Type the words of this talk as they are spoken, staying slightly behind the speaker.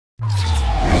I'm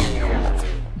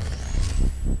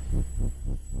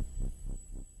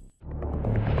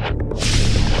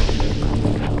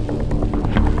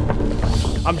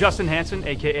Justin Hansen,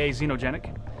 aka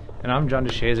Xenogenic. And I'm John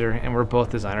DeShazer, and we're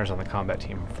both designers on the combat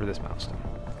team for this milestone.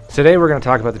 Today we're going to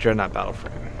talk about the Dreadnaught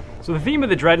battleframe. So the theme of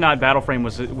the Dreadnaught battleframe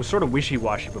was sort of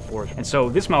wishy-washy before, and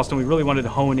so this milestone we really wanted to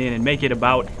hone in and make it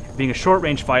about being a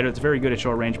short-range fighter that's very good at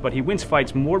short range, but he wins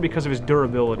fights more because of his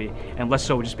durability and less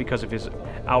so just because of his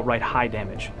outright high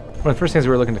damage. One of the first things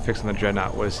we were looking to fix on the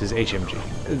Dreadnaught was his HMG.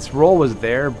 Its role was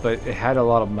there, but it had a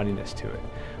lot of muddiness to it.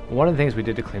 One of the things we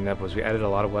did to clean it up was we added a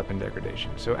lot of weapon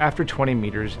degradation. So after 20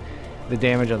 meters, the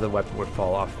damage of the weapon would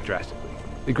fall off drastically.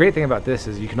 The great thing about this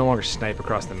is you can no longer snipe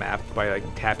across the map by like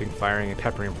tapping, firing, and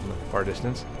peppering from a far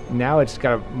distance. Now it's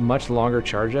got a much longer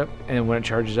charge up, and when it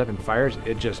charges up and fires,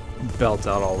 it just belts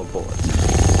out all the bullets.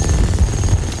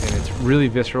 And it's really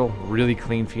visceral, really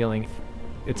clean feeling.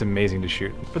 It's amazing to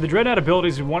shoot. For the Dreadnaught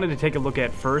abilities, we wanted to take a look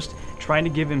at first, trying to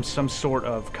give him some sort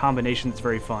of combination that's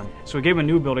very fun. So we gave him a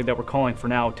new ability that we're calling for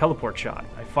now Teleport Shot.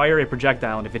 I fire a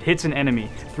projectile, and if it hits an enemy,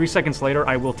 3 seconds later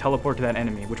I will teleport to that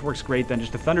enemy, which works great. Then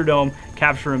just a Thunderdome,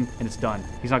 capture him, and it's done.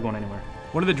 He's not going anywhere.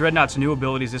 One of the Dreadnaught's new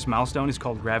abilities this milestone is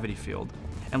called Gravity Field.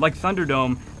 And like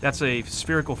Thunderdome, that's a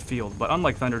spherical field, but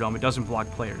unlike Thunderdome, it doesn't block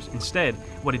players. Instead,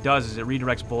 what it does is it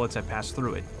redirects bullets that pass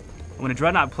through it. And when a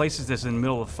Dreadnaught places this in the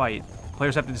middle of a fight,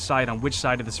 players have to decide on which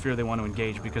side of the sphere they want to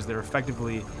engage because they're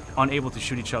effectively unable to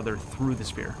shoot each other through the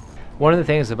sphere. One of the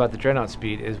things about the Dreadnaught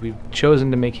speed is we've chosen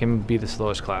to make him be the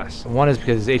slowest class. One is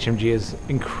because his HMG is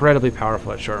incredibly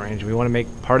powerful at short range. We want to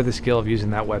make part of the skill of using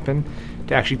that weapon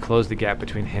to actually close the gap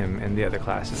between him and the other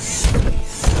classes.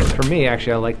 For me,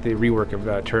 actually, I like the rework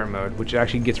of turret mode, which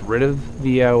actually gets rid of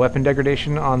the weapon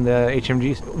degradation on the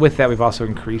HMGs. With that, we've also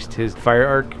increased his fire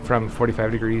arc from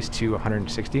 45 degrees to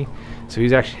 160. So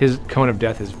his cone of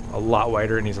death is a lot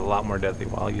wider, and he's a lot more deadly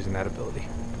while using that ability.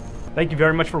 Thank you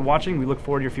very much for watching. We look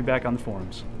forward to your feedback on the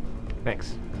forums.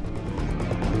 Thanks.